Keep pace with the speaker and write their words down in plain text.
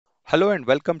Hello and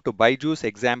welcome to BYJU'S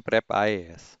Exam Prep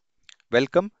IAS.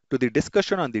 Welcome to the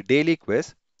discussion on the daily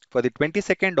quiz for the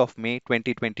 22nd of May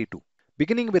 2022.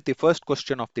 Beginning with the first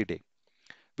question of the day.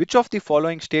 Which of the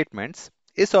following statements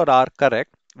is or are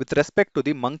correct with respect to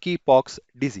the monkeypox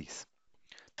disease?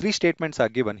 Three statements are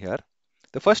given here.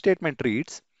 The first statement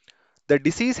reads, the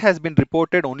disease has been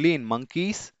reported only in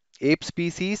monkeys, ape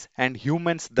species and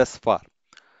humans thus far.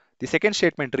 The second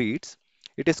statement reads,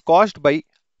 it is caused by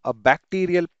a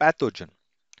bacterial pathogen.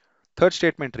 Third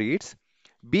statement reads,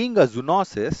 being a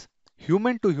zoonosis,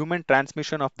 human-to-human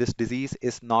transmission of this disease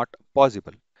is not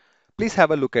possible. Please have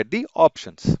a look at the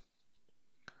options.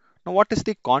 Now, what is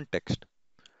the context?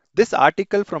 This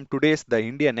article from today's The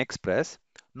Indian Express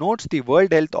notes the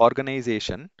World Health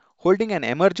Organization holding an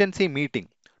emergency meeting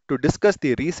to discuss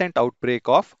the recent outbreak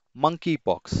of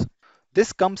monkeypox.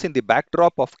 This comes in the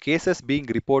backdrop of cases being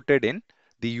reported in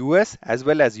the US as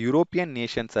well as European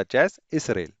nations such as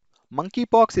Israel.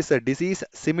 Monkeypox is a disease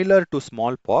similar to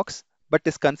smallpox but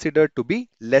is considered to be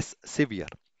less severe.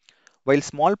 While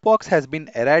smallpox has been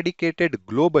eradicated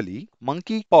globally,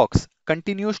 monkeypox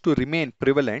continues to remain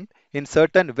prevalent in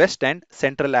certain West and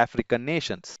Central African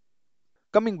nations.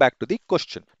 Coming back to the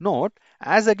question. Note,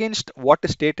 as against what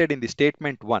is stated in the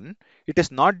statement 1, it is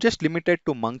not just limited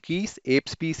to monkeys, ape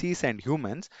species and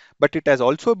humans, but it has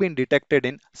also been detected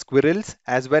in squirrels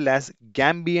as well as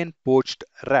Gambian poached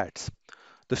rats.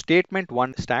 The statement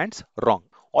 1 stands wrong.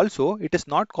 Also, it is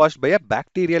not caused by a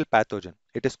bacterial pathogen.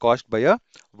 It is caused by a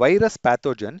virus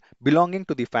pathogen belonging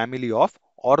to the family of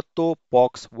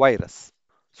orthopox virus.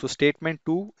 So statement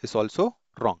 2 is also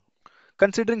wrong.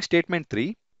 Considering statement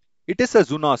 3, it is a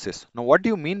zoonosis. Now, what do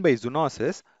you mean by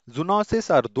zoonosis?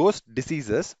 Zoonosis are those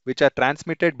diseases which are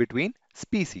transmitted between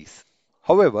species.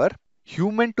 However,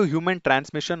 human-to-human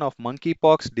transmission of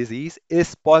monkeypox disease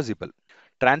is possible.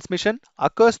 Transmission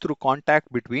occurs through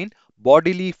contact between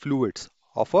bodily fluids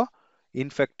of a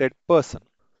infected person.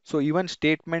 So even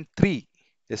statement 3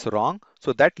 is wrong.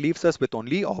 So that leaves us with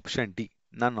only option D,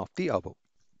 none of the above.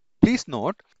 Please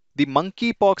note, the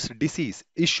monkeypox disease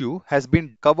issue has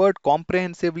been covered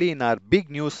comprehensively in our big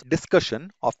news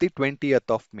discussion of the 20th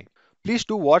of May. Please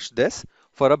do watch this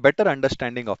for a better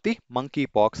understanding of the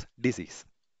monkeypox disease.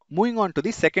 Moving on to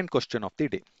the second question of the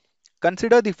day.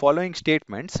 Consider the following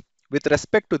statements with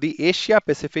respect to the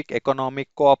Asia-Pacific Economic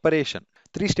Cooperation.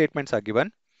 Three statements are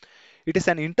given. It is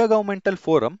an intergovernmental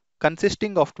forum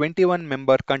consisting of 21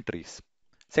 member countries.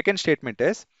 Second statement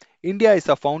is, India is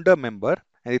a founder member.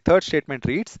 And the third statement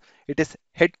reads, it is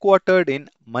headquartered in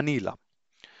Manila.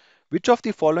 Which of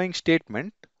the following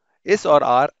statement is or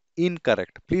are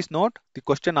incorrect? Please note, the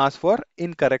question asks for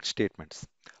incorrect statements.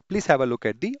 Please have a look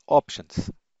at the options.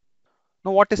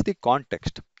 Now, what is the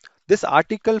context? This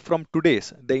article from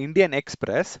today's The Indian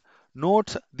Express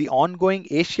notes the ongoing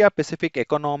Asia-Pacific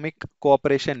Economic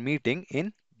Cooperation meeting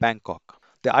in Bangkok.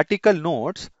 The article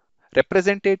notes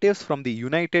representatives from the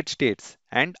United States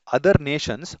and other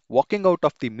nations walking out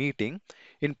of the meeting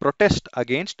in protest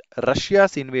against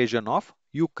Russia's invasion of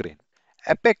Ukraine.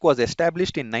 APEC was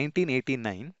established in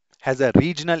 1989 as a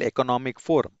regional economic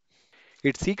forum.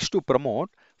 It seeks to promote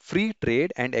free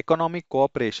trade and economic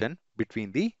cooperation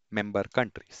between the member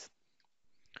countries.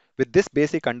 With this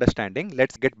basic understanding,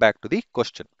 let's get back to the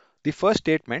question. The first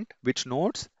statement, which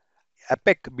notes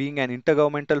APEC being an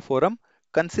intergovernmental forum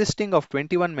consisting of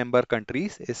 21 member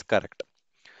countries, is correct.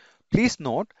 Please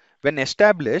note, when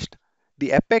established, the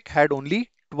APEC had only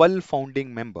 12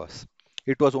 founding members.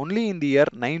 It was only in the year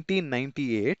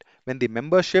 1998 when the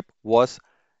membership was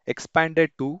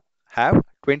expanded to have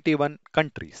 21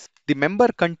 countries. The member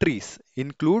countries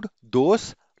include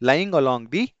those lying along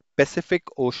the Pacific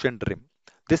Ocean rim.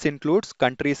 This includes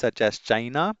countries such as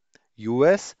China,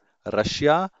 US,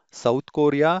 Russia, South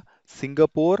Korea,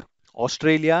 Singapore,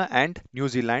 Australia and New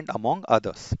Zealand among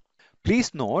others.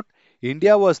 Please note,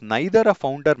 India was neither a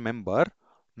founder member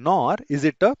nor is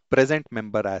it a present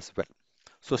member as well.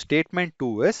 So statement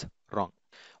 2 is wrong.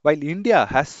 While India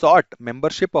has sought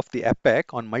membership of the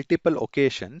APEC on multiple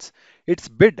occasions, its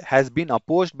bid has been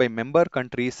opposed by member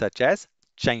countries such as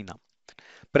China.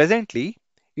 Presently,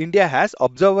 India has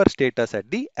observer status at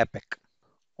the APEC.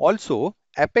 Also,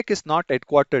 APEC is not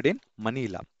headquartered in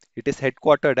Manila. It is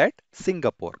headquartered at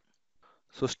Singapore.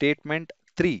 So statement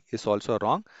 3 is also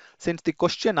wrong. Since the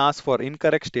question asks for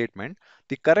incorrect statement,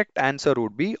 the correct answer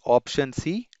would be option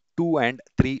C, 2 and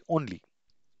 3 only.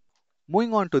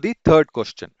 Moving on to the third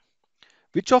question.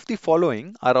 Which of the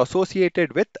following are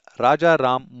associated with Raja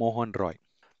Ram Mohan Roy?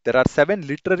 There are 7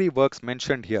 literary works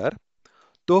mentioned here.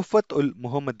 Tuhfat ul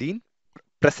Muhammadin,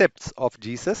 Precepts of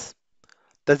Jesus,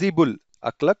 Tazibul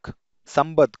Akhlaq,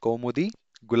 Sambad Kaumudi,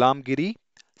 Gulamgiri,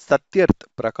 Satyarth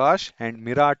Prakash, and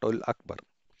Mirat ul Akbar.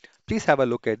 Please have a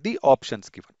look at the options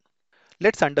given.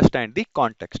 Let's understand the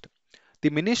context. The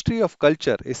Ministry of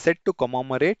Culture is set to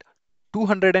commemorate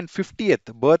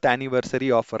 250th birth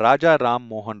anniversary of Raja Ram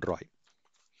Mohan Roy.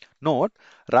 Note,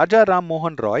 Raja Ram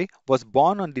Mohan Roy was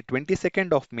born on the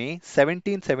 22nd of May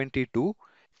 1772.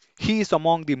 He is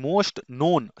among the most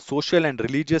known social and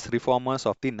religious reformers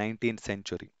of the 19th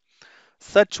century.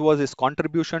 Such was his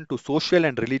contribution to social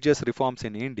and religious reforms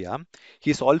in India. He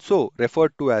is also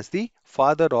referred to as the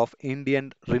father of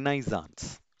Indian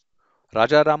Renaissance.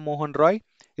 Raja Ram Mohan Roy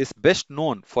is best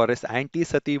known for his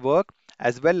anti-sati work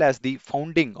as well as the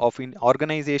founding of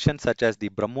organizations such as the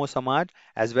Brahmo Samaj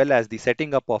as well as the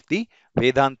setting up of the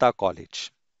Vedanta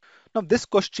College. Now this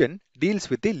question deals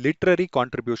with the literary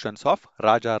contributions of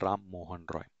Raja Ram Mohan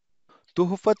Roy.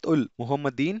 Tuhfat ul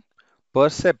Muhammadin,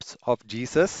 Percepts of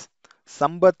Jesus,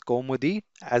 Sambat Kaumudi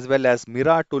as well as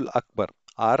Miratul Akbar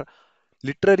are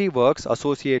literary works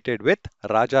associated with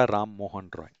Raja Ram Mohan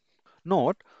Roy.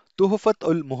 Note, Tuhfat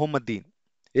ul Muhammadin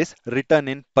is written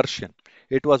in Persian.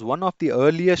 It was one of the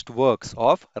earliest works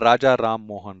of Raja Ram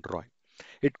Mohan Roy.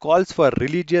 It calls for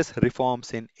religious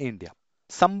reforms in India.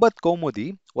 Sambat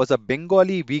Kaumudi was a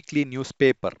Bengali weekly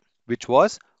newspaper which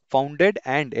was founded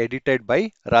and edited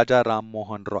by Raja Ram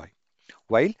Mohan Roy,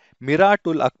 while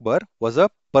Miratul Akbar was a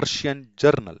Persian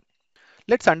journal.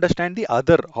 Let's understand the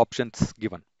other options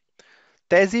given.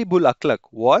 Tehzeeb-ul Akhlaq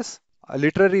was a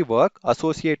literary work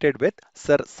associated with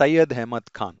Sir Syed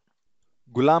Ahmad Khan.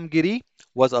 Gulamgiri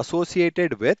was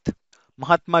associated with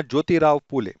Mahatma Jyotirao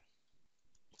Phule.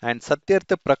 And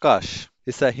Satyarth Prakash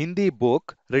is a Hindi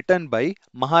book written by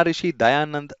Maharishi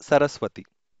Dayanand Saraswati.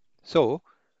 So,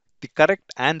 the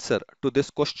correct answer to this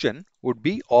question would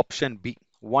be option B,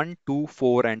 1, 2,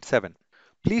 4 and 7.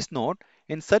 Please note,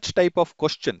 in such type of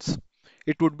questions,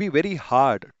 it would be very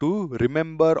hard to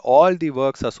remember all the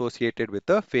works associated with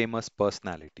a famous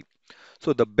personality.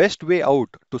 So the best way out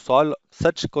to solve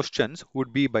such questions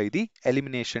would be by the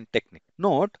elimination technique.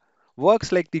 Note,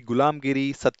 works like the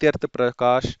Gulamgiri, Satyarth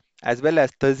Prakash as well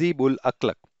as Tehzeeb-ul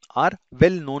Akhlaq are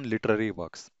well-known literary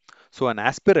works. So an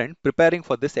aspirant preparing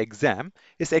for this exam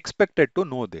is expected to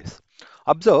know this.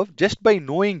 Observe, just by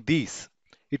knowing these,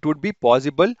 it would be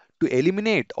possible to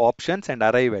eliminate options and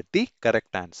arrive at the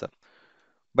correct answer.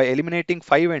 By eliminating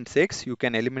 5 and 6, you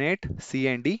can eliminate C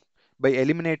and D. By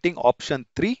eliminating option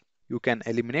 3, you can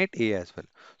eliminate A as well.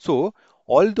 So,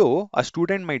 although a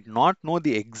student might not know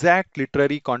the exact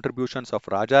literary contributions of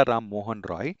Raja Ram Mohan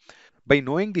Roy, by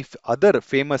knowing the other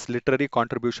famous literary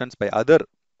contributions by other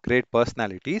great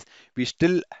personalities, we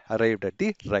still arrived at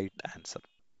the right answer.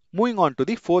 Moving on to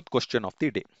the fourth question of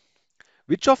the day.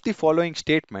 Which of the following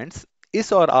statements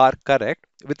is or are correct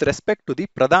with respect to the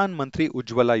Pradhan Mantri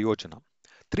Ujjwala Yojana?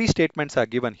 Three statements are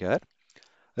given here.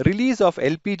 Release of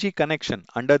LPG connection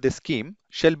under the scheme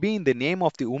shall be in the name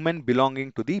of the woman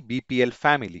belonging to the BPL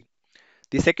family.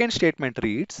 The second statement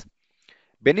reads,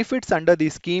 benefits under the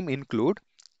scheme include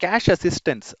cash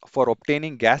assistance for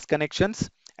obtaining gas connections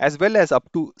as well as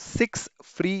up to 6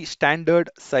 free standard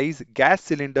size gas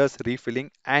cylinders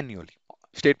refilling annually.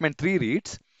 Statement 3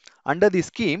 reads, under the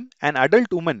scheme, an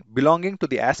adult woman belonging to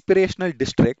the aspirational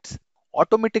districts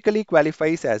automatically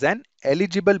qualifies as an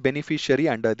eligible beneficiary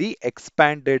under the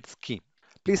expanded scheme.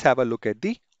 Please have a look at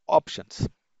the options.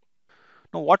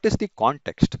 Now, what is the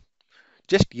context?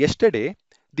 Just yesterday,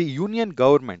 the union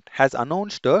government has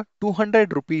announced a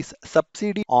 200 rupees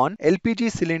subsidy on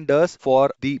LPG cylinders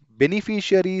for the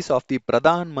beneficiaries of the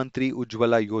Pradhan Mantri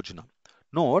Ujjwala Yojana.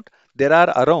 Note, there are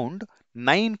around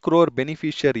 9 crore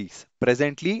beneficiaries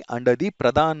presently under the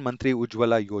Pradhan Mantri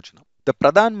Ujjwala Yojana. The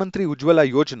Pradhan Mantri Ujjwala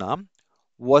Yojana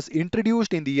was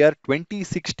introduced in the year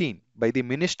 2016 by the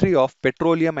Ministry of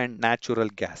Petroleum and Natural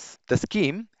Gas. The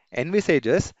scheme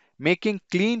envisages making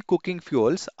clean cooking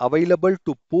fuels available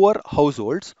to poor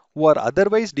households who are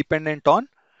otherwise dependent on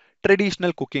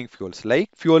traditional cooking fuels like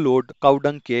fuel wood, cow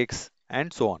dung cakes,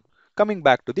 and so on. Coming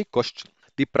back to the question,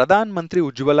 the Pradhan Mantri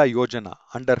Ujjwala Yojana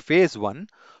under phase 1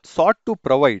 sought to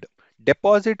provide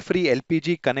deposit free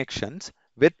LPG connections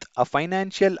with a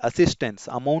financial assistance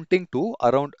amounting to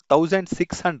around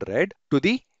 1600 to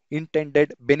the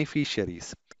intended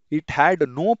beneficiaries. It had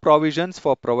no provisions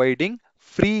for providing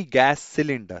free gas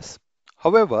cylinders.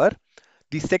 However,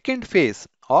 the second phase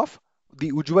of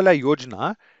the Ujjwala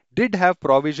Yojana did have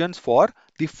provisions for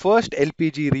the first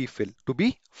LPG refill to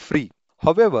be free.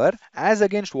 However, as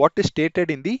against what is stated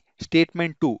in the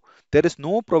statement 2, there is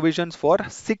no provisions for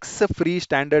 6 free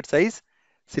standard size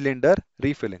cylinder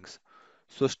refillings.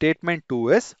 So statement 2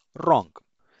 is wrong.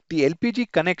 The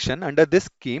LPG connection under this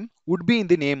scheme would be in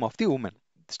the name of the woman.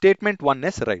 Statement 1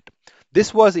 is right.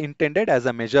 This was intended as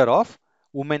a measure of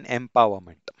women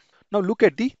empowerment. Now look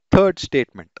at the third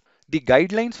statement. The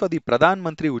guidelines for the Pradhan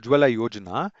Mantri Ujjwala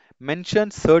Yojana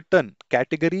mention certain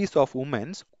categories of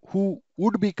women who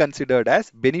would be considered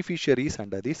as beneficiaries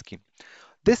under the scheme.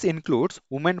 This includes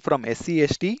women from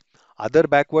SC/ST, other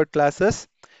backward classes,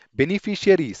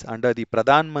 beneficiaries under the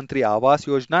Pradhan Mantri Awas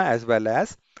Yojana as well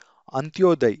as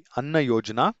Antyodaya Anna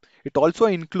Yojana. It also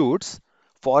includes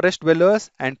forest dwellers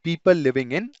and people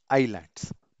living in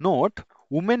islands. Note,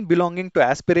 women belonging to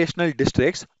aspirational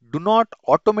districts do not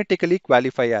automatically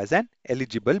qualify as an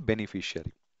eligible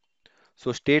beneficiary.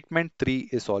 So statement 3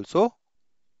 is also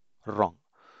wrong.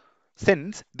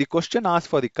 Since the question asks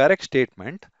for the correct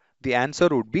statement, the answer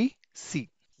would be C,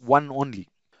 one only.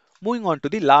 Moving on to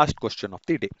the last question of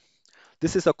the day.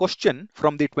 This is a question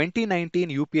from the 2019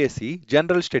 UPSC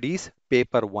General Studies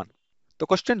Paper 1. The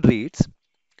question reads,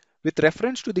 with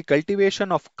reference to the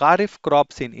cultivation of Kharif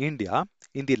crops in India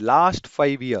in the last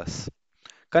 5 years,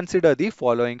 consider the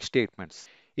following statements.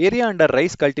 Area under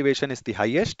rice cultivation is the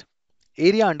highest.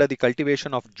 Area under the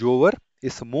cultivation of jowar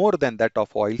is more than that of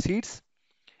oilseeds.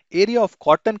 Area of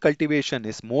cotton cultivation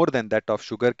is more than that of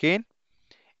sugarcane.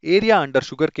 Area under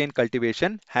sugarcane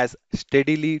cultivation has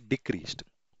steadily decreased.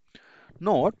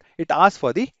 Note, it asks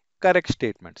for the correct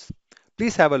statements.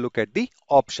 Please have a look at the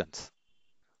options.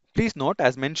 Please note,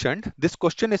 as mentioned, this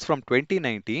question is from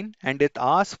 2019 and it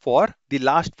asks for the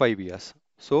last 5 years.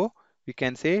 So we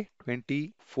can say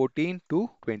 2014 to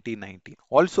 2019.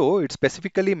 Also, it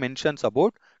specifically mentions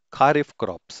about Kharif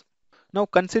crops. Now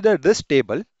consider this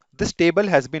table. This table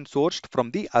has been sourced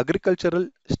from the Agricultural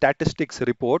Statistics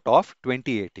Report of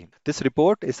 2018. This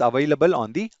report is available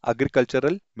on the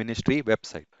Agricultural Ministry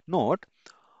website. Note,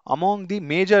 among the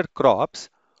major crops,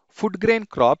 food grain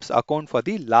crops account for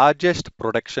the largest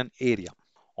production area.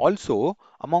 Also,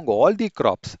 among all the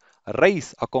crops,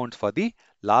 rice accounts for the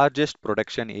largest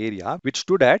production area, which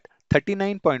stood at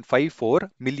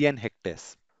 39.54 million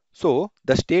hectares. So,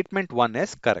 the statement 1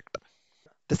 is correct.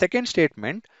 The second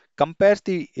statement compares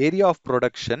the area of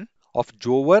production of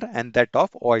jowar and that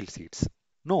of oilseeds.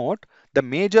 Note, the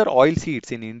major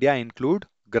oilseeds in India include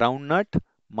groundnut,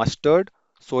 mustard,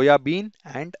 soya bean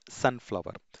and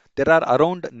sunflower. There are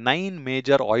around 9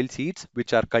 major oilseeds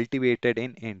which are cultivated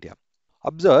in India.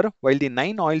 Observe, while the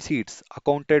 9 oilseeds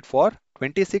accounted for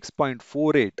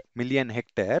 26.48 million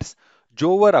hectares,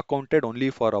 jowar accounted only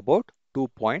for about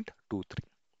 2.23.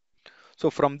 So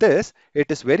from this,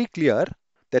 it is very clear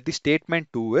that the statement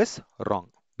 2 is wrong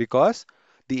because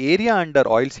the area under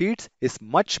oilseeds is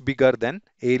much bigger than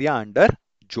area under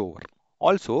jowar.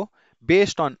 Also,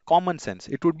 based on common sense,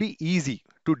 it would be easy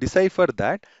to decipher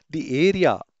that the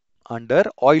area under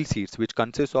oilseeds, which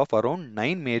consists of around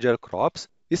 9 major crops,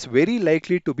 is very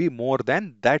likely to be more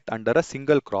than that under a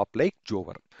single crop like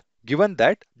jowar, given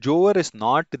that jowar is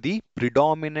not the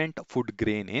predominant food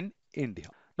grain in India.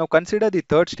 Now consider the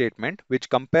third statement which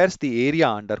compares the area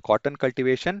under cotton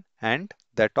cultivation and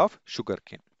that of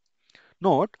sugarcane.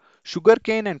 Note,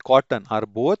 sugarcane and cotton are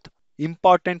both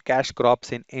important cash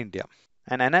crops in India.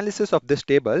 An analysis of this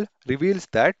table reveals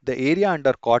that the area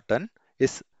under cotton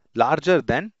is larger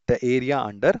than the area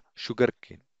under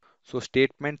sugarcane. So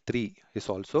statement 3 is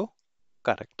also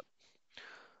correct.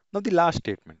 Now the last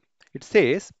statement. It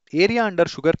says area under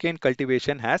sugarcane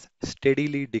cultivation has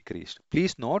steadily decreased.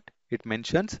 Please note it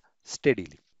mentions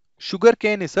steadily.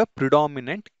 Sugarcane is a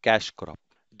predominant cash crop.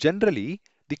 Generally,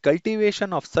 the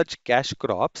cultivation of such cash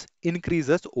crops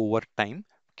increases over time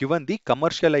given the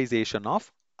commercialization of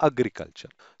agriculture.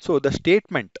 So the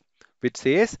statement which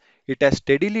says it has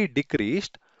steadily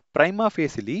decreased prima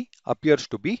facie appears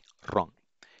to be wrong.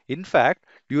 In fact,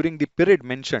 during the period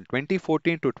mentioned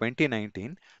 2014 to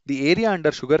 2019, the area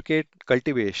under sugarcane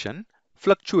cultivation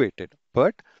fluctuated,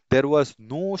 but there was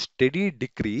no steady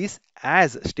decrease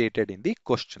as stated in the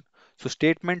question. So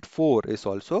statement 4 is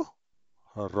also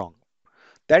wrong.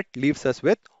 That leaves us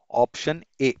with option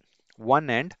A, 1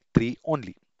 and 3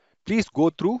 only. Please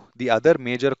go through the other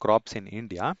major crops in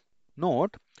India.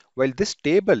 Note, while this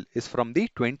table is from the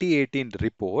 2018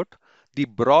 report, the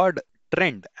broad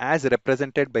trend as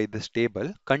represented by this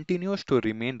table continues to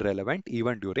remain relevant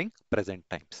even during present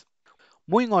times.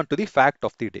 Moving on to the fact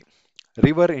of the day,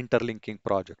 river interlinking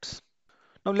projects.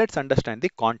 Now let's understand the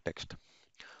context.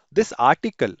 This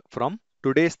article from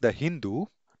today's The Hindu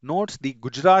notes the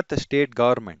Gujarat state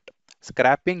government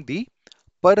scrapping the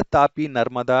Tapi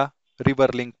Narmada river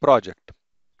link project.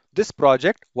 This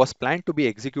project was planned to be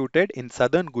executed in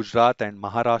southern Gujarat and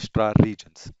Maharashtra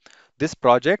regions. This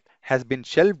project has been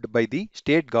shelved by the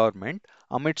state government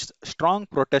amidst strong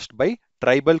protest by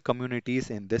tribal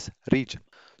communities in this region.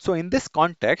 So in this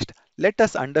context, let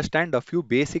us understand a few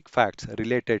basic facts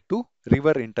related to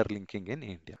river interlinking in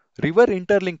India. River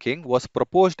interlinking was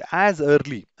proposed as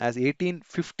early as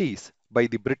 1850s by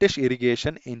the British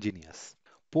irrigation engineers.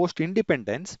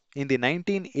 Post-independence in the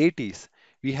 1980s,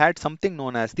 we had something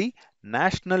known as the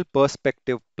National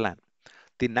Perspective Plan.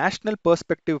 The National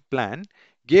Perspective Plan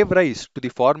gave rise to the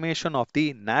formation of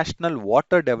the National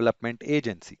Water Development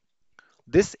Agency.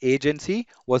 This agency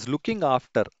was looking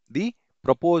after the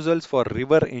proposals for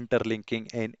river interlinking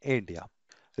in India.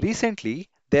 Recently,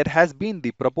 there has been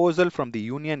the proposal from the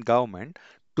Union government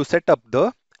to set up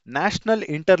the National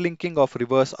Interlinking of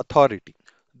Rivers Authority.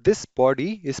 This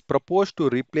body is proposed to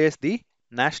replace the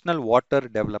National Water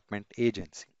Development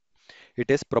Agency.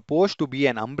 It is proposed to be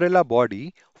an umbrella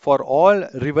body for all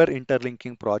river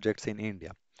interlinking projects in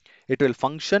India. It will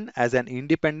function as an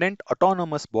independent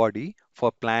autonomous body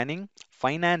for planning,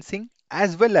 financing,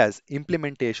 as well as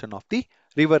implementation of the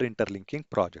river interlinking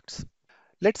projects.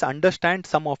 Let's understand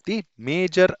some of the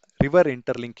major river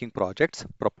interlinking projects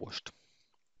proposed.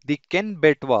 The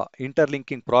Ken-Betwa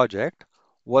interlinking project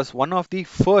was one of the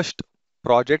first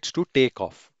projects to take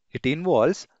off. It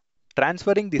involves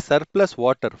transferring the surplus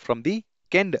water from the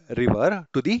Kend River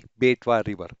to the Betwa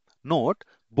River. Note,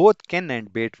 both Ken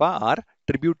and Betwa are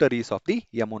tributaries of the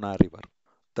Yamuna River.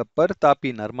 The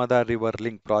Partapi Narmada River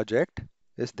Link project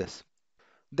is this.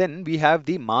 Then we have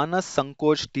the Manas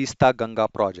Sankoch Tista Ganga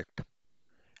project.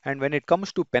 And when it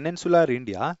comes to peninsular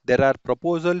India, there are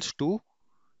proposals to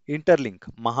interlink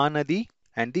Mahanadi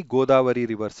and the Godavari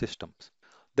river systems.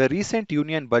 The recent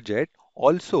union budget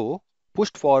also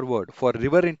pushed forward for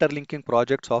river interlinking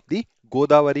projects of the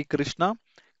Godavari Krishna,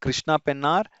 Krishna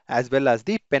Pennar as well as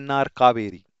the Pennar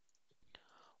Kaveri.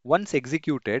 Once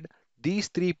executed, these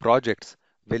three projects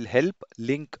will help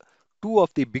link two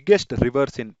of the biggest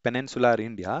rivers in peninsular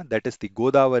India, that is the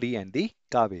Godavari and the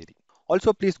Kaveri.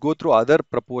 Also, please go through other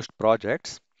proposed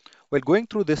projects. While going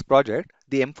through this project,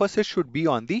 the emphasis should be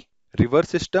on the river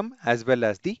system as well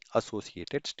as the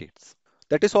associated states.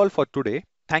 That is all for today.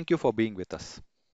 Thank you for being with us.